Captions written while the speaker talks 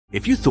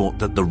If you thought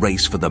that the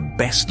race for the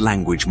best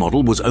language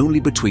model was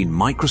only between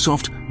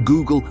Microsoft,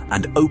 Google,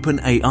 and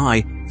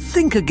OpenAI,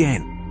 think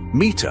again.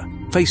 Meta,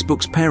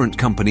 Facebook's parent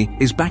company,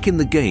 is back in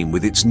the game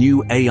with its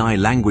new AI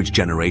language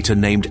generator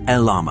named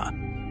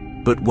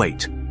LLaMA. But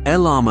wait,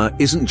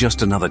 LLaMA isn't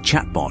just another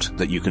chatbot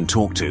that you can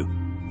talk to.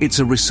 It's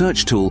a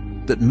research tool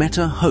that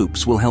Meta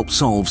hopes will help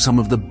solve some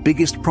of the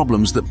biggest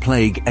problems that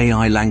plague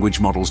AI language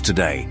models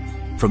today.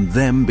 From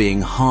them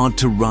being hard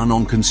to run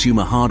on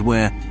consumer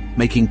hardware,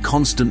 making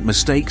constant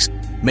mistakes,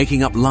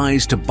 making up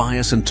lies to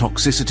bias and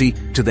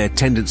toxicity, to their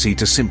tendency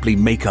to simply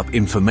make up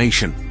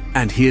information.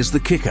 And here's the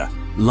kicker.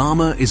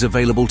 LLaMA is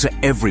available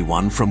to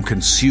everyone from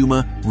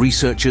consumer,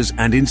 researchers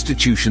and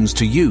institutions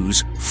to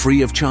use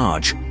free of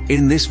charge.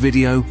 In this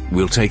video,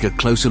 we'll take a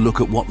closer look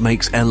at what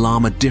makes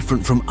LLaMA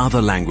different from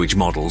other language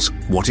models,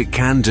 what it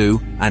can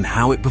do, and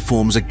how it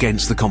performs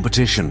against the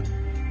competition.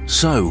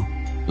 So,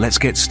 let's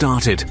get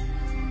started.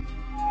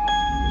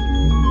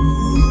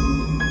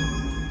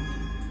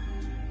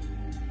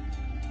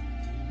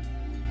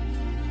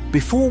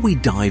 Before we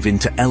dive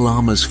into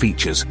LLaMA's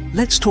features,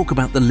 let's talk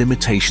about the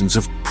limitations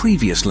of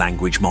previous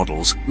language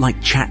models like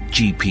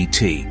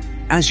ChatGPT.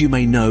 As you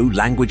may know,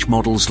 language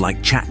models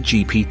like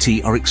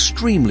ChatGPT are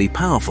extremely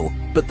powerful,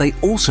 but they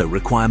also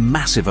require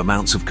massive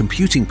amounts of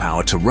computing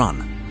power to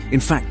run. In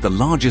fact, the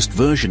largest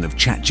version of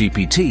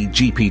ChatGPT,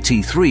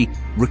 GPT-3,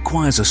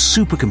 requires a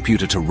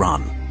supercomputer to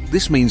run.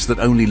 This means that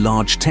only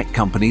large tech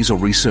companies or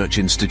research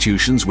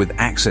institutions with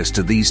access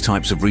to these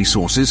types of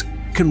resources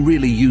can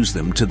really use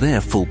them to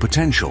their full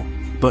potential.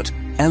 But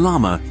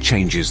LLaMA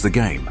changes the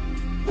game.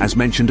 As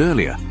mentioned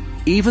earlier,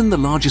 even the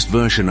largest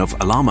version of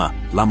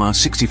LLaMA, LLaMA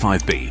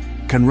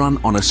 65B, can run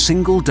on a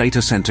single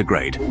data center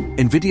grade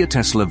NVIDIA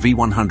Tesla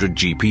V100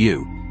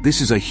 GPU.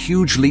 This is a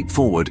huge leap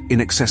forward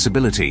in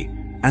accessibility,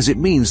 as it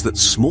means that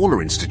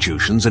smaller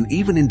institutions and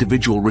even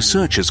individual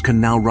researchers can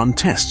now run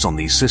tests on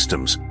these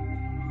systems.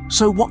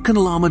 So what can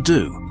LLaMA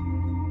do?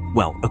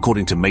 Well,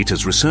 according to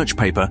Meta's research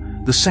paper,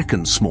 the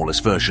second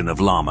smallest version of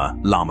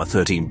LLaMA, LLaMA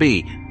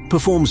 13B,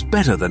 performs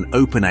better than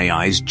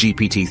OpenAI's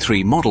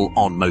GPT-3 model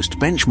on most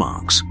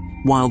benchmarks,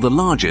 while the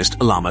largest,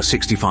 LLaMA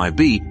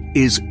 65B,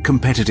 is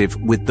competitive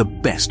with the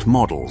best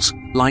models,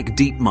 like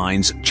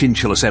DeepMind's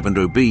Chinchilla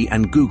 70B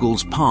and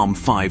Google's Palm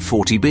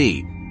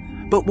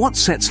 540B. But what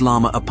sets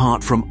LLaMA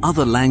apart from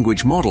other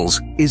language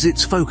models is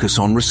its focus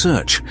on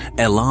research.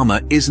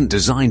 LLaMA isn't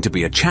designed to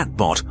be a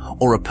chatbot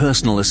or a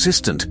personal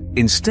assistant.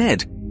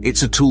 Instead,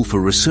 it's a tool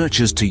for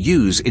researchers to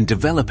use in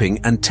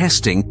developing and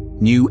testing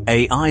new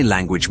AI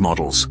language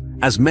models.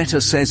 As Meta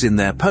says in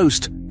their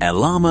post,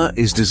 LLaMA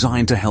is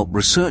designed to help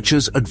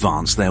researchers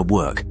advance their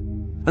work.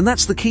 And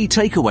that's the key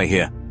takeaway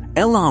here.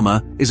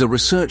 LLaMA is a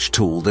research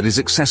tool that is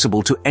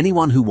accessible to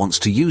anyone who wants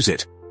to use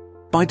it.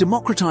 By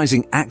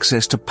democratizing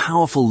access to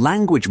powerful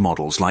language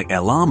models like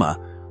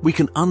LLaMA, we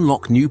can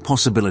unlock new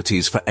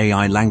possibilities for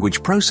AI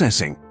language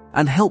processing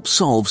and help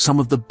solve some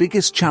of the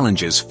biggest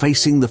challenges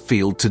facing the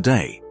field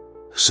today.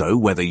 So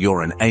whether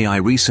you're an AI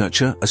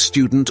researcher, a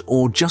student,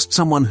 or just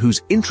someone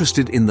who's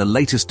interested in the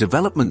latest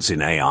developments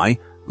in AI,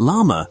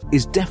 LLaMA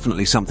is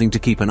definitely something to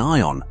keep an eye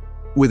on.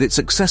 With its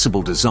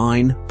accessible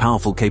design,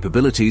 powerful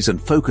capabilities,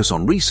 and focus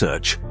on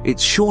research,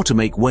 it's sure to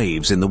make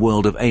waves in the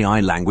world of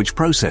AI language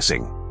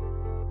processing.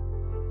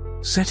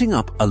 Setting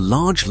up a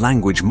large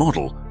language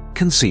model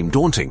can seem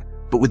daunting,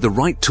 but with the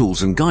right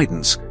tools and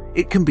guidance,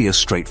 it can be a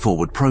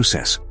straightforward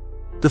process.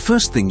 The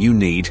first thing you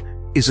need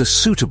is a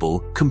suitable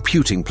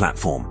computing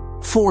platform.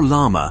 For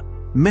LLaMA,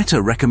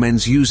 Meta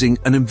recommends using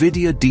an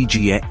NVIDIA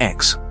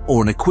DGX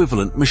or an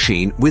equivalent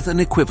machine with an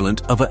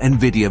equivalent of an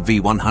NVIDIA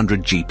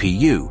V100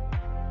 GPU.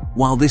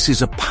 While this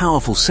is a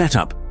powerful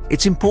setup,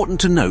 it's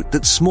important to note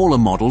that smaller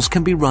models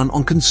can be run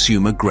on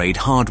consumer-grade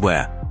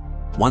hardware.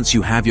 Once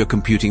you have your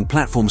computing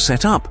platform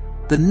set up,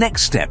 the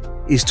next step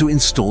is to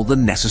install the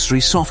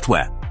necessary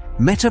software.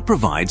 Meta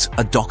provides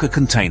a Docker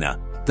container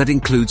that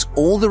includes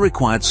all the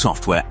required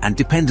software and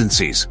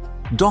dependencies.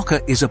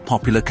 Docker is a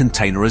popular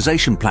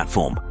containerization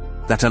platform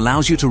that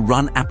allows you to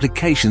run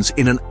applications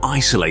in an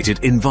isolated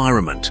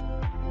environment.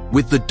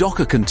 With the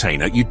Docker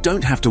container, you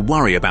don't have to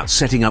worry about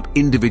setting up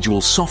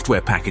individual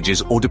software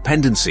packages or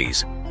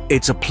dependencies.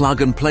 It's a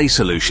plug-and-play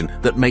solution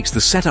that makes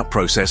the setup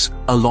process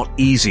a lot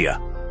easier.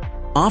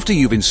 After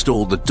you've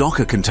installed the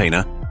Docker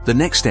container, the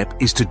next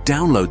step is to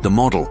download the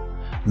model.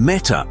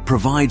 Meta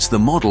provides the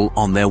model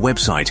on their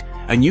website,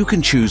 and you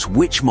can choose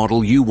which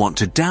model you want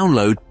to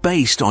download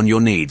based on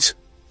your needs.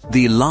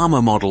 The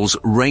LLaMA models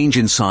range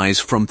in size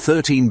from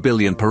 13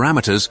 billion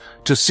parameters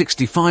to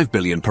 65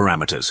 billion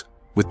parameters,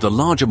 with the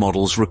larger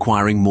models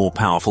requiring more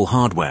powerful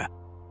hardware.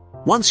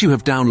 Once you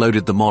have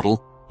downloaded the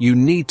model, you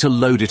need to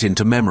load it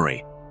into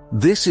memory.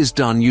 This is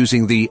done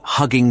using the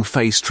Hugging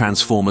Face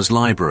Transformers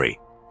library,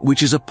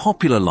 which is a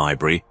popular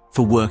library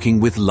for working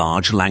with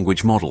large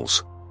language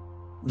models.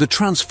 The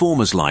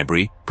Transformers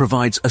library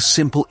provides a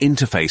simple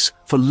interface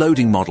for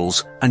loading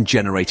models and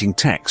generating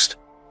text.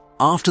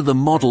 After the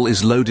model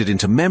is loaded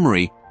into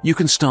memory, you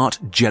can start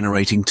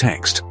generating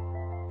text.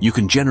 You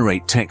can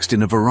generate text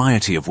in a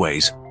variety of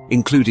ways,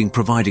 including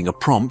providing a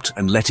prompt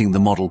and letting the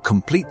model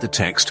complete the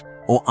text,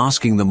 or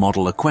asking the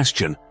model a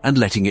question and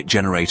letting it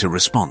generate a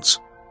response.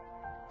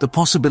 The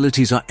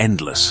possibilities are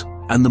endless,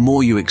 and the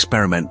more you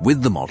experiment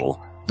with the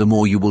model, the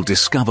more you will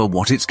discover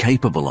what it's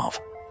capable of.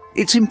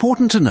 It's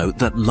important to note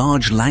that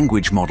large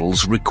language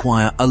models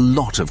require a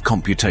lot of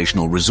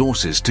computational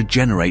resources to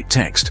generate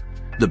text.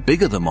 The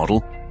bigger the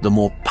model, the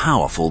more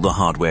powerful the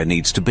hardware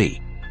needs to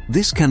be.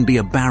 This can be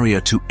a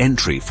barrier to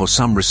entry for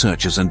some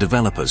researchers and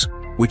developers,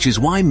 which is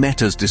why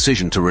Meta's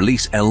decision to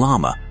release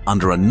LLaMA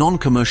under a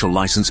non-commercial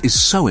license is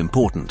so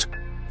important.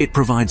 It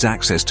provides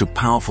access to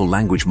powerful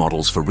language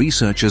models for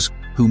researchers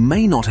who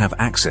may not have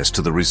access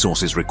to the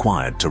resources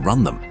required to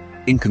run them.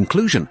 In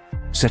conclusion,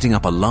 setting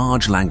up a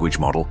large language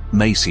model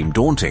may seem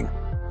daunting,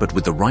 but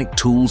with the right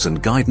tools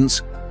and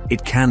guidance,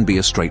 it can be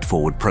a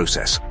straightforward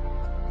process.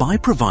 By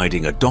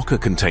providing a Docker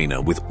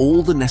container with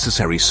all the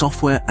necessary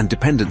software and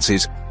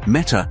dependencies,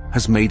 Meta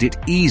has made it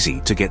easy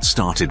to get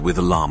started with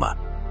LLaMA.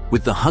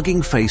 With the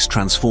Hugging Face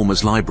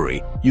Transformers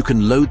library, you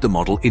can load the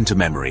model into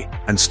memory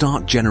and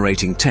start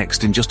generating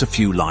text in just a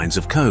few lines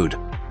of code.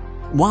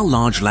 While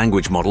large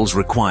language models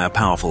require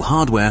powerful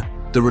hardware,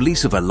 the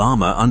release of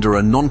LLaMA under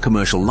a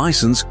non-commercial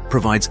license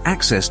provides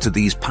access to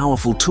these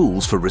powerful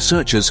tools for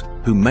researchers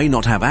who may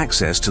not have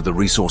access to the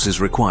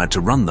resources required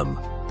to run them.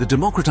 The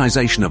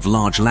democratization of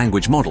large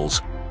language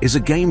models is a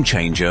game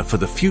changer for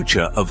the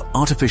future of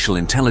artificial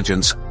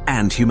intelligence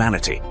and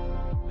humanity.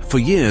 For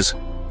years,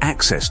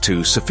 access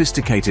to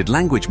sophisticated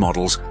language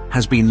models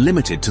has been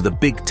limited to the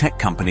big tech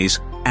companies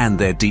and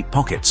their deep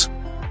pockets.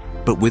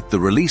 But with the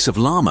release of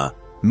LLaMA,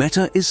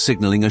 Meta is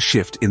signaling a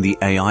shift in the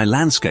AI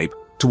landscape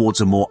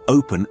towards a more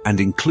open and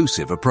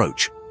inclusive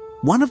approach.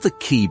 One of the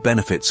key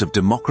benefits of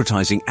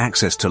democratizing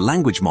access to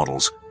language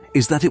models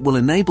is that it will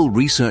enable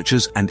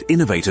researchers and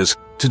innovators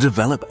to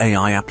develop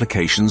AI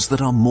applications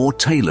that are more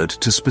tailored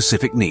to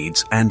specific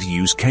needs and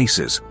use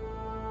cases.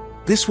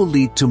 This will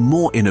lead to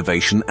more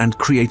innovation and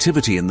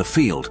creativity in the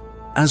field,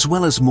 as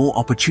well as more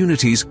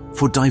opportunities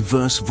for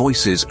diverse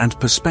voices and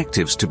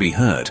perspectives to be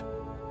heard.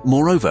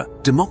 Moreover,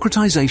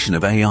 democratization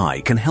of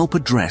AI can help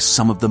address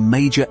some of the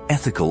major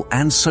ethical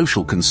and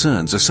social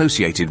concerns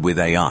associated with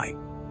AI.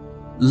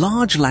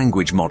 Large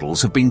language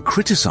models have been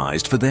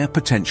criticized for their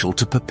potential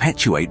to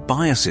perpetuate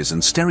biases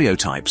and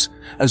stereotypes,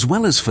 as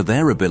well as for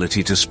their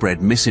ability to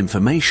spread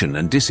misinformation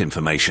and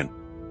disinformation.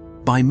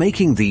 By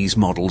making these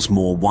models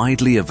more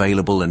widely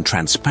available and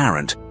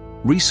transparent,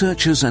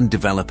 researchers and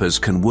developers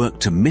can work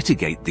to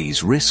mitigate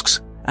these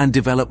risks and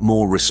develop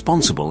more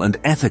responsible and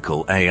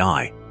ethical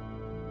AI.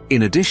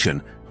 In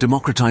addition,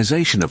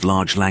 democratization of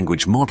large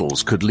language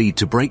models could lead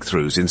to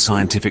breakthroughs in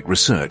scientific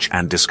research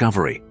and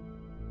discovery.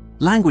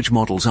 Language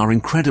models are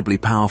incredibly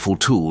powerful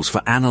tools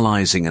for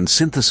analyzing and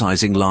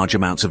synthesizing large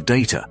amounts of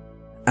data,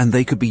 and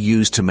they could be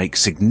used to make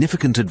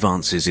significant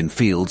advances in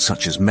fields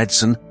such as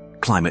medicine,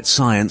 climate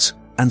science,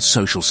 and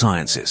social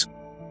sciences.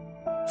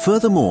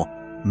 Furthermore,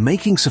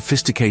 making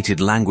sophisticated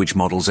language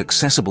models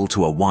accessible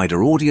to a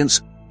wider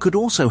audience could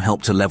also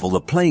help to level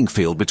the playing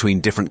field between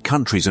different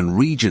countries and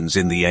regions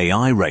in the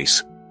AI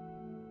race.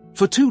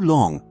 For too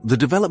long, the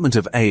development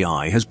of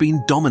AI has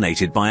been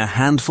dominated by a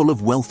handful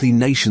of wealthy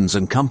nations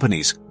and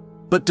companies,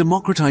 but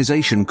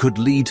democratization could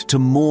lead to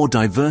more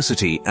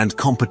diversity and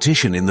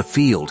competition in the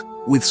field,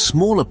 with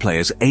smaller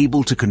players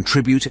able to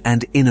contribute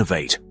and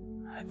innovate.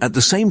 At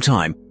the same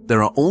time,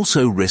 there are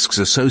also risks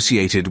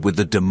associated with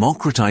the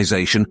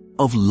democratization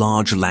of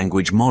large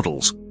language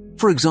models.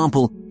 For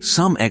example,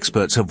 some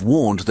experts have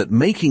warned that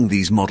making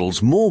these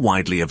models more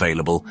widely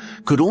available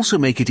could also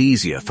make it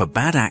easier for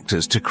bad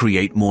actors to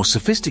create more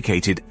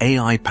sophisticated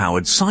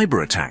AI-powered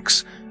cyber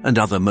attacks and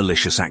other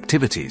malicious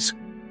activities.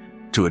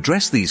 To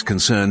address these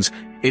concerns,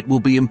 it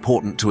will be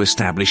important to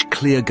establish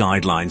clear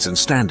guidelines and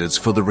standards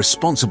for the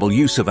responsible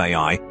use of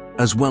AI,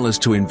 as well as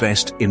to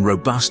invest in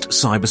robust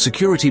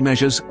cybersecurity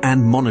measures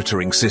and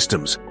monitoring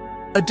systems.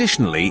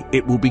 Additionally,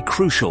 it will be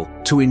crucial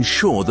to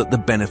ensure that the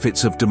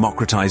benefits of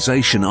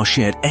democratization are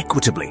shared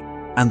equitably,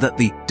 and that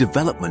the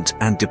development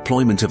and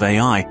deployment of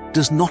AI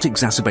does not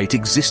exacerbate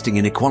existing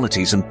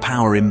inequalities and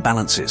power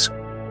imbalances.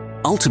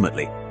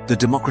 Ultimately, the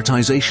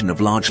democratization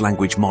of large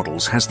language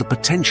models has the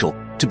potential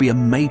to be a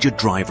major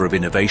driver of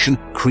innovation,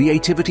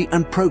 creativity,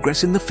 and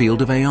progress in the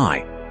field of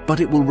AI. But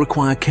it will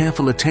require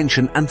careful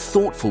attention and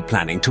thoughtful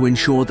planning to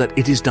ensure that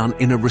it is done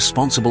in a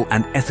responsible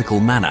and ethical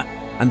manner,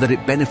 and that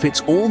it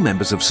benefits all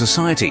members of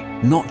society,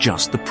 not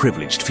just the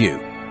privileged few.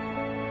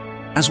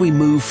 As we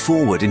move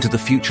forward into the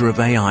future of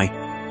AI,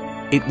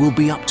 it will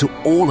be up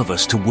to all of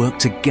us to work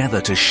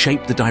together to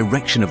shape the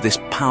direction of this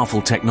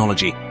powerful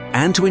technology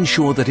and to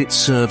ensure that it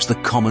serves the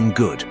common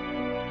good.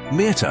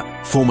 Meta,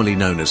 formerly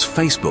known as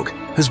Facebook,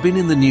 has been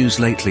in the news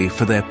lately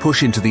for their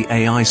push into the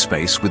AI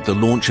space with the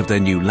launch of their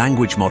new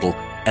language model,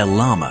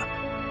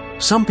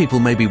 LLaMA. Some people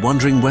may be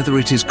wondering whether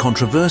it is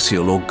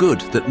controversial or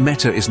good that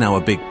Meta is now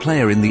a big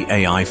player in the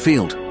AI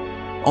field.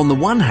 On the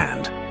one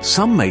hand,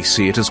 some may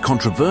see it as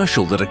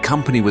controversial that a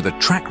company with a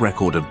track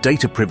record of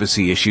data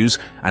privacy issues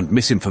and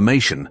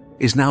misinformation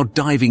is now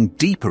diving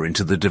deeper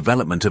into the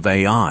development of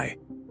AI.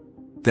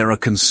 There are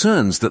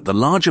concerns that the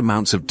large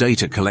amounts of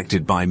data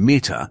collected by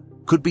Meta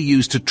could be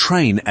used to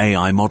train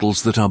AI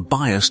models that are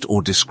biased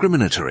or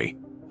discriminatory.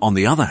 On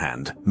the other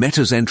hand,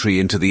 Meta's entry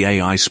into the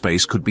AI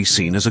space could be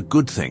seen as a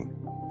good thing.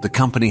 The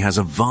company has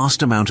a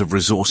vast amount of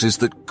resources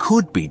that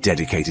could be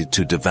dedicated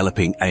to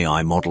developing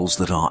AI models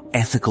that are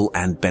ethical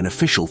and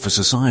beneficial for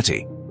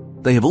society.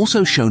 They have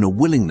also shown a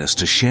willingness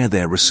to share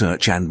their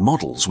research and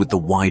models with the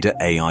wider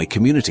AI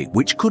community,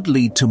 which could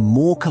lead to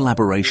more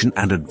collaboration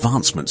and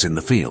advancements in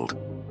the field.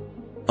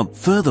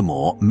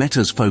 Furthermore,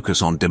 Meta's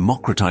focus on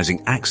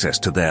democratizing access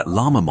to their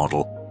LLaMA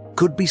model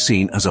could be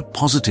seen as a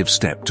positive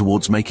step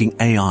towards making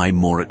AI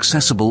more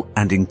accessible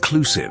and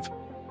inclusive.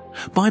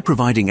 By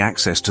providing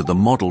access to the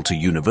model to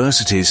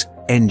universities,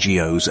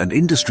 NGOs, and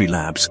industry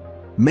labs,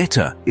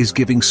 Meta is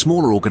giving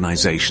smaller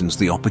organizations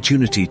the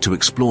opportunity to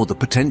explore the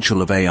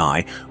potential of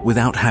AI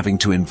without having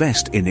to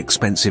invest in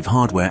expensive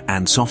hardware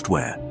and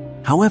software.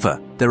 However,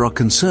 there are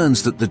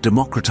concerns that the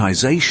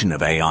democratization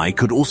of AI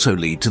could also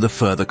lead to the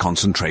further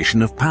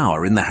concentration of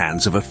power in the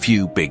hands of a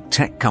few big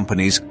tech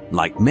companies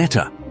like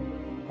Meta.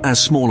 As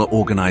smaller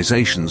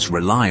organizations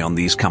rely on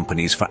these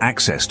companies for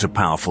access to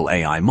powerful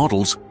AI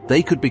models,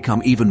 they could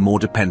become even more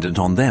dependent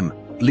on them,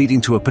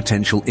 leading to a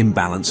potential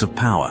imbalance of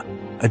power.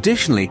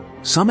 Additionally,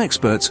 some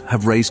experts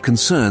have raised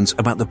concerns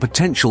about the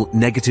potential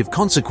negative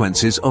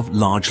consequences of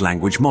large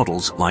language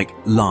models like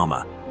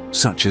LLaMA,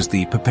 such as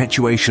the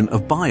perpetuation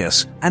of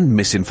bias and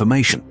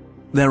misinformation.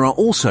 There are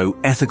also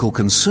ethical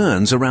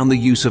concerns around the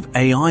use of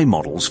AI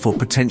models for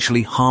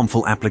potentially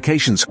harmful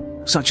applications,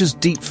 such as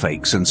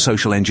deepfakes and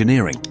social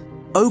engineering.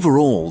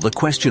 Overall, the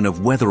question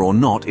of whether or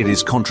not it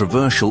is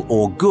controversial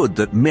or good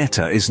that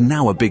Meta is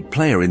now a big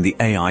player in the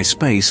AI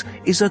space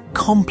is a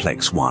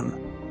complex one.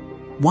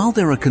 While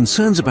there are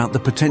concerns about the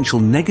potential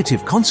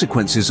negative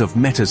consequences of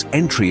Meta's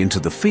entry into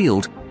the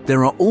field,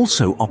 there are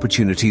also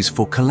opportunities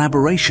for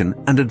collaboration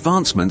and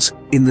advancements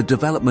in the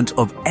development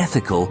of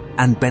ethical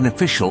and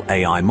beneficial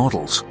AI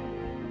models.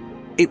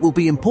 It will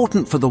be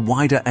important for the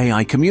wider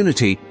AI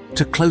community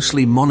to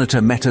closely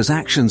monitor Meta's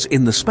actions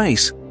in the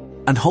space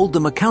and hold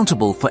them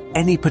accountable for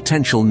any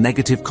potential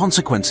negative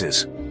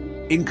consequences.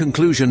 In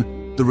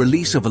conclusion, the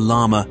release of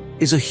LLaMA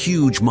is a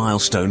huge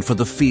milestone for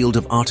the field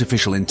of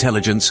artificial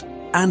intelligence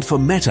and for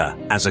Meta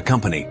as a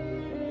company.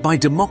 By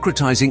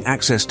democratizing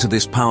access to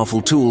this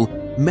powerful tool,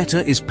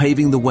 Meta is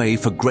paving the way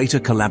for greater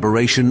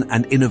collaboration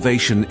and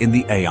innovation in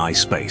the AI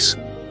space.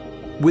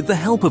 With the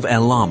help of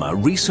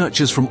LLaMA,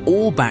 researchers from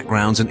all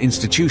backgrounds and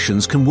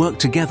institutions can work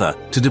together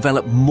to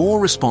develop more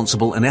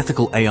responsible and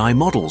ethical AI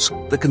models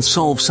that can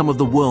solve some of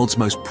the world's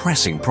most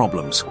pressing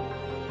problems.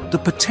 The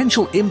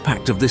potential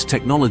impact of this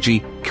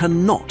technology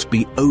cannot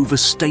be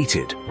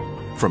overstated.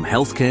 From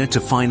healthcare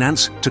to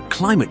finance to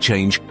climate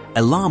change,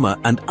 LLaMA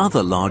and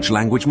other large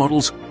language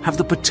models have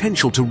the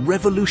potential to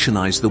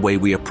revolutionize the way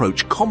we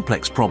approach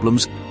complex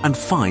problems and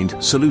find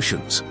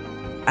solutions.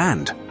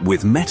 And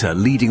with Meta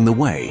leading the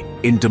way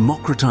in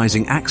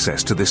democratizing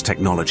access to this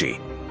technology,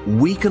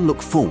 we can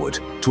look forward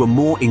to a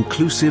more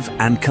inclusive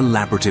and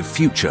collaborative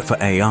future for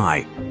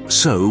AI.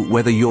 So,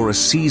 whether you're a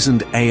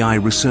seasoned AI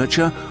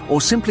researcher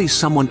or simply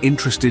someone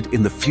interested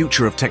in the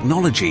future of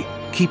technology,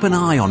 keep an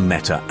eye on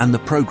Meta and the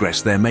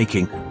progress they're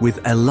making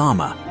with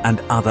LLaMA and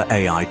other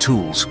AI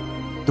tools.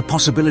 The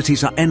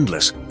possibilities are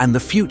endless, and the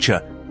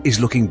future is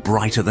looking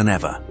brighter than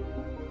ever.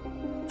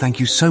 Thank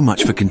you so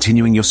much for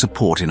continuing your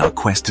support in our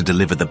quest to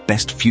deliver the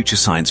best future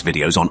science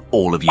videos on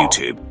all of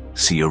YouTube.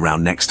 See you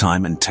around next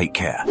time and take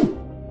care.